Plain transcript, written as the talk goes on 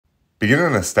Begin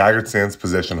in a staggered stance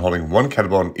position holding one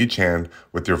kettlebell in each hand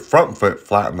with your front foot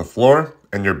flat on the floor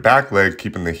and your back leg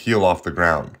keeping the heel off the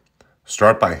ground.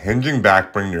 Start by hinging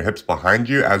back, bringing your hips behind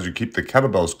you as you keep the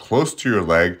kettlebells close to your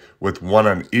leg with one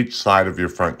on each side of your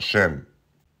front shin.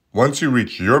 Once you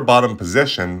reach your bottom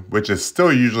position, which is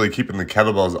still usually keeping the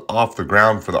kettlebells off the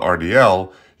ground for the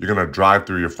RDL, you're going to drive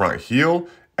through your front heel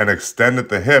and extend at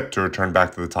the hip to return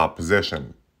back to the top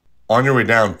position. On your way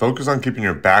down, focus on keeping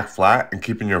your back flat and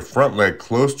keeping your front leg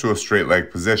close to a straight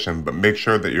leg position, but make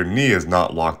sure that your knee is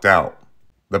not locked out.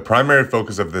 The primary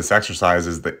focus of this exercise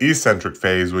is the eccentric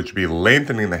phase, which would be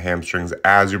lengthening the hamstrings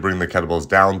as you bring the kettlebells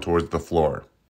down towards the floor.